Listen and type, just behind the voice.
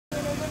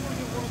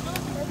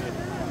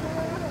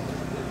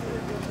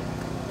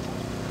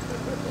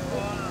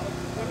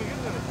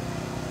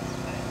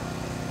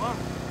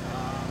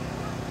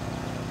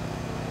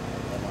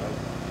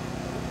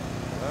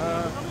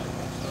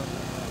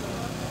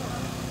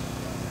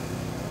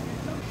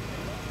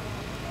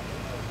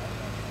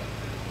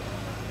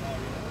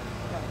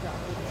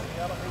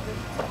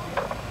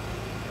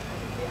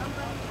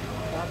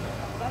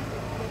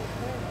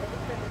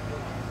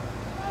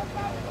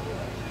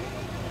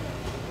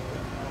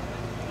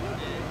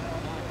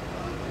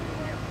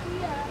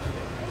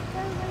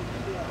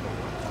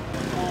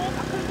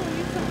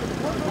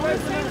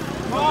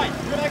Right,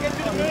 can I get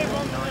you to move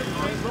on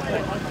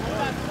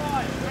that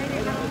side?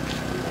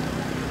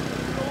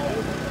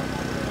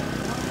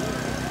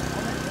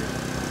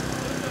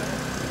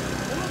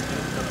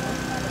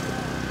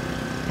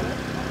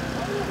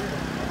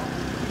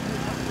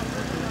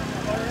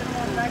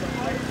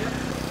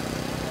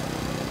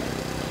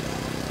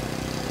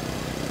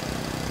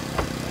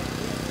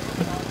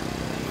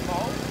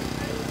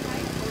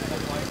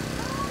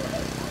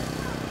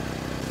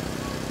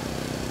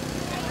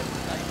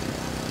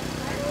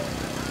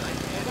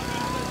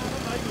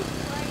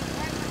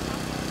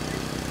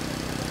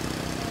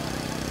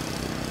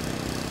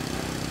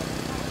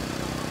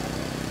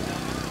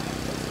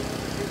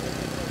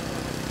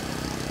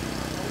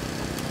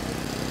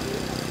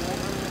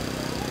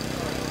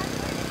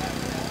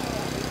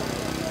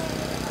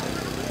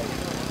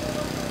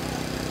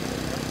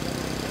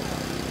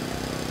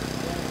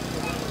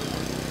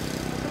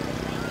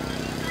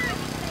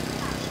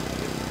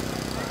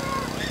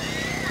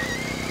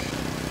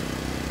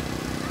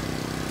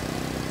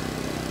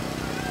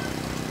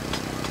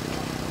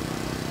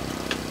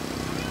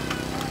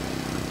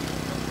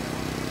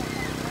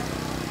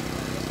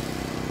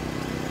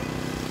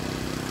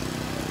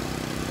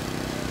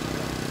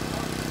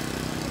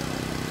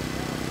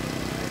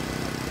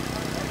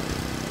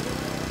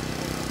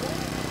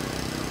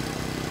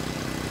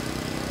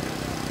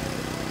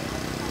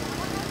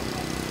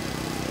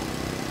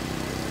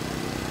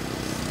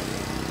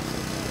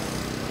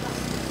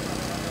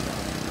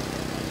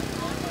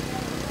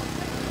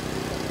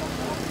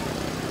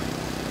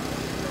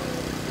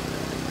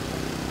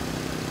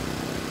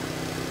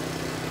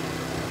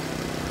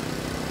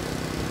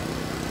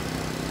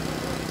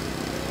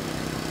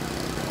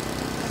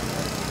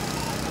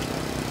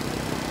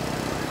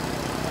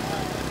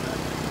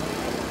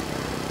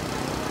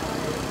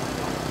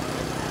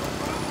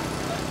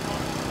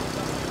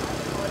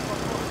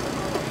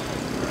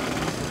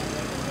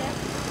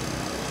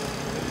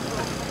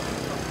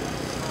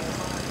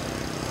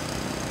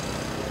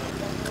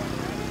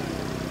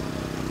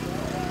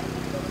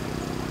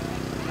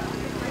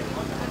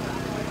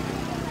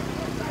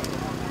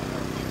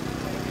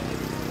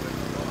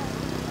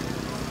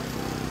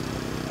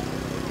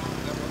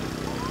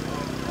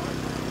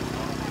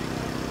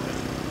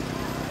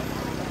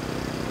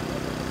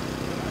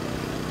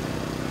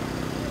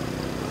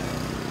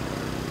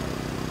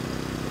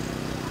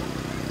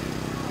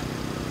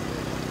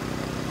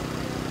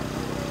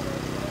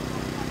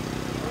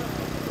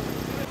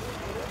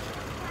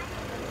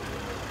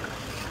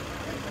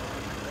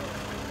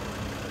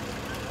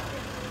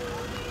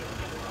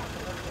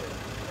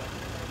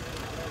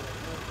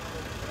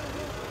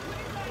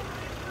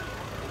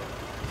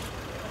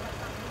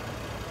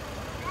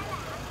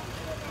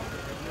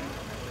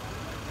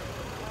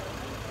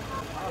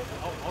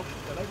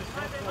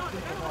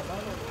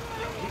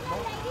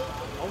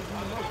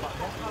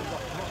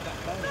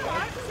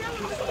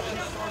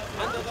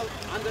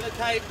 Under the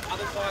tape,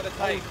 other side of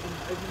the tape.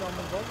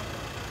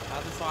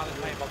 Other side of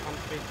the tape, I'll come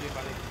speak to you if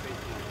I need to speak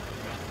to you.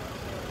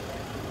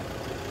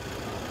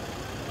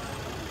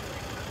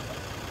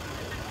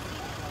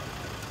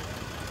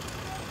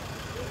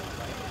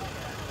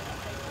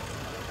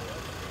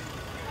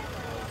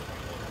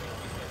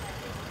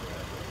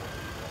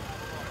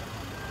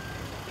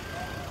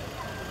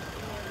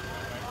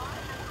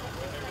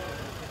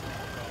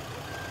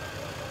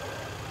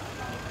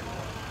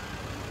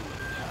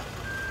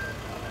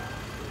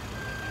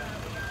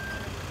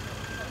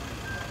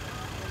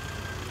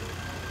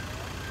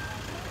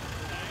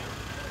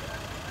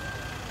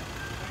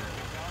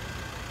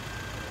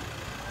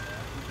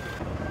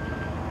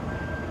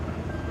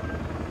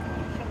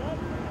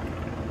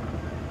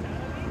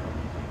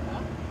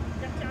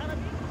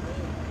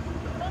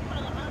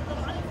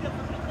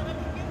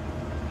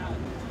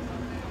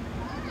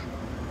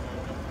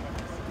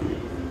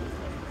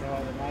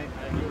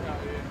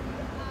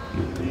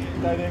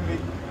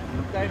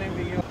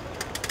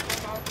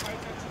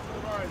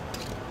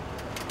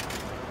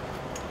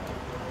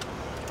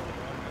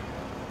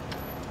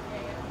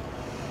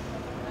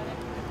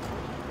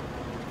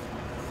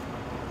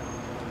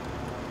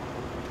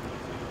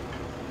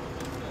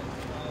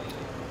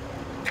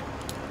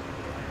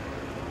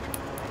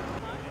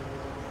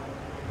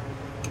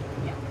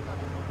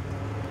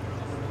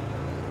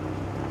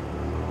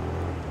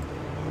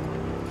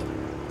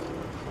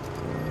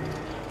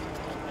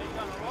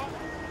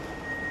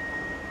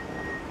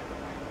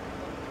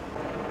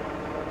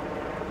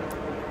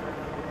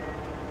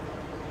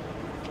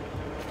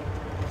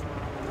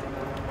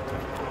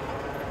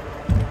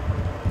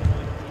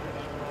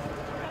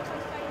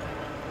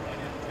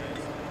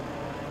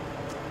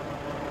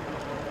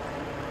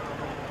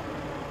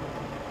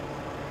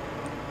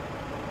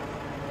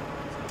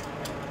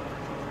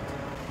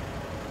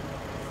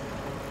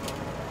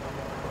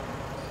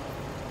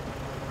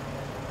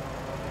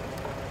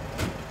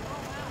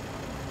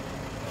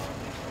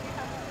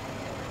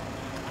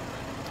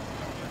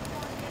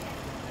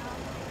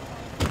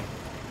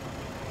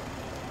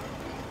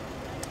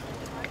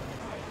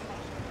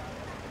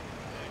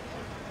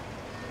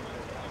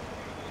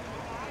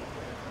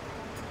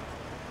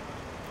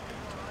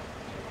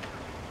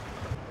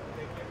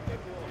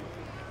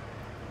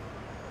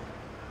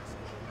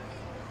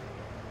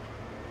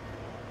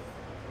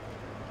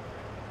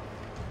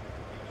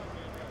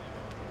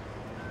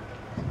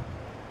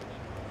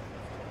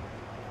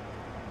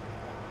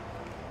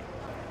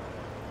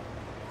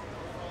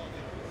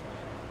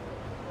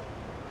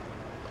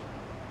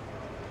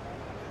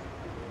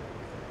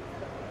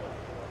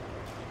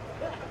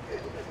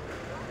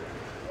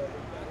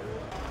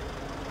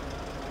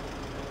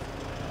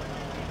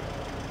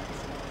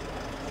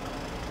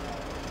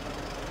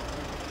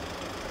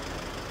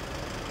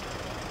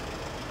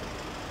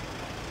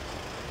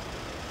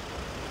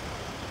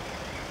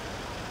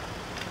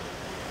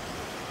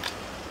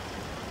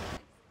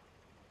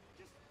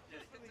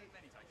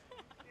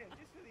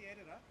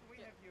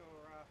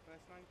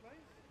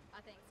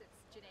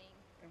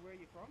 where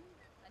are you from?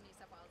 A New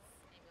South Wales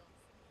ambulance.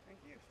 Thank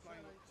you.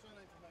 Explain.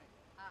 Surname for me.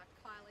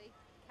 Kylie,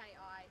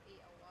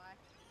 K-I-E-L-Y.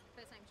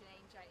 First name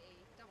Janine,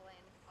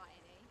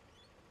 J-E-N-N-I-N-E.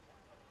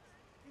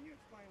 Can you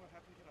explain what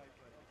happened today,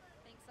 please?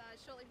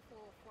 Thanks. Shortly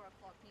before 4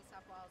 o'clock, New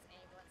South Wales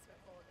ambulance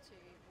were called to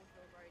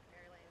Woodville Road,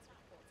 Merrylands,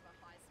 with reports of a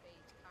high-speed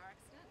car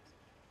accident.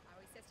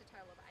 We assessed a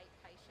total of 8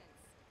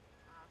 patients,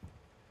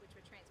 which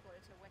were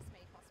transported to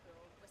Westmead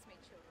Hospital,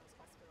 Westmead Children's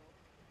Hospital,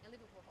 and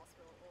Liverpool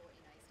Hospital, all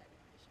in a stable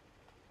condition.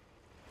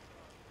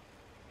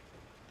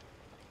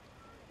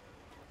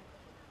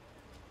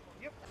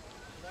 Yep.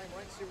 Name,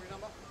 rank, serial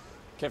number.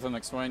 Kevin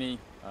McSweeney,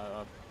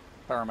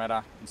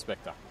 Parramatta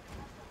Inspector.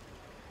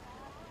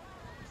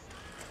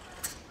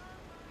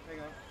 Hang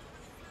on.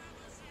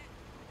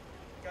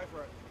 Go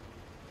for it.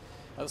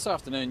 This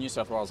afternoon, New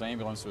South Wales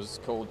Ambulance was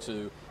called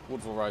to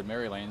Woodville Road,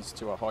 Merrylands,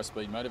 to a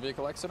high-speed motor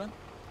vehicle accident.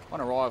 On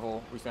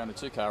arrival, we found a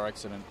 2-car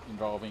accident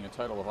involving a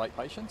total of 8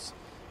 patients.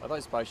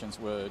 Those patients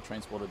were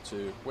transported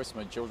to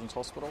Westmead Children's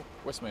Hospital,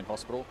 Westmead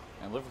Hospital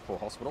and Liverpool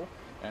Hospital,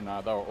 and they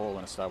were all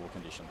in a stable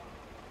condition.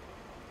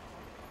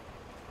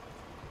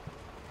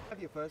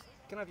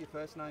 Can I have your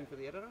first name for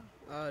the editor?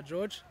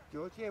 George.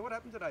 George, yeah. What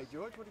happened today,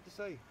 George? What did you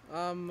see?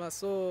 I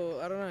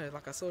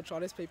saw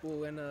Chinese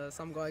people and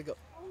some guy got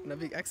in a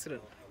big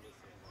accident.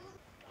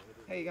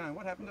 How you going?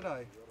 What happened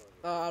today?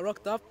 I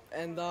rocked up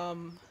and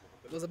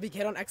it was a big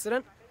head-on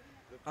accident.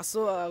 I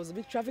saw it was a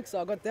big traffic,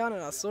 so I got down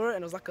and I saw it,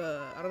 and it was like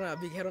a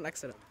big head-on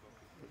accident.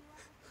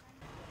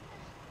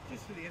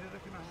 Just for the editor,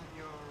 can I have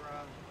your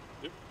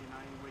Yep. your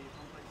name, where you're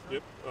from,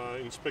 please?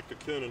 Yep, Inspector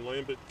Kernan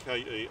Lambert,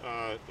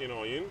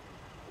 K-E-R-N-I-N,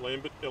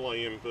 Lambert,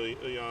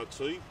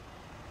 L-A-M-B-E-R-T,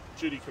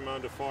 Duty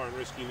Commander Fire and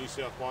Rescue New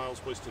South Wales,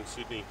 Western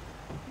Sydney.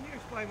 Can you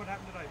explain what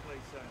happened today,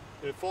 please,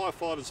 sir?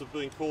 Firefighters have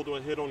been called to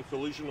a head-on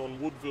collision on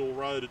Woodville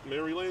Road at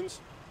Merrylands.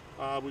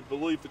 We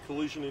believe the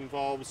collision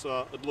involves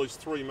at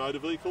least 3 motor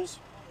vehicles.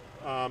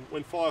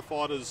 When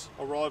firefighters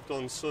arrived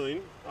on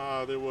scene,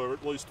 there were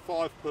at least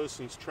 5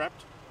 persons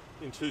trapped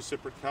in 2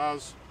 separate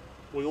cars.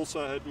 We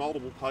also had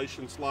multiple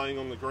patients laying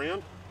on the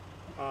ground.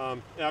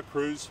 Our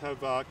crews have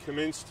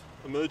commenced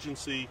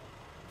emergency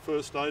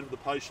first aid of the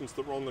patients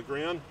that were on the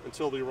ground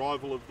until the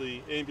arrival of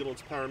the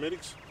ambulance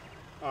paramedics.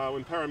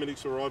 When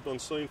paramedics arrived on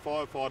scene,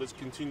 firefighters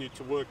continued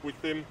to work with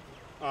them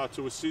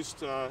to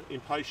assist in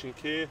patient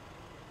care.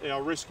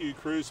 Our rescue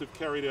crews have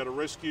carried out a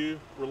rescue,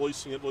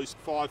 releasing at least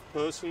 5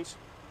 persons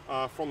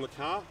from the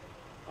car.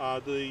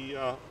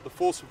 The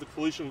force of the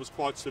collision was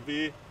quite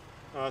severe.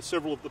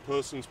 Several of the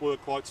persons were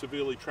quite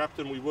severely trapped,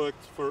 and we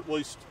worked for at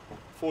least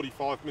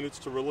 45 minutes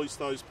to release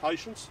those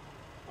patients.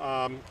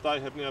 They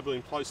have now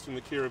been placed in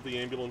the care of the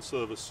ambulance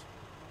service.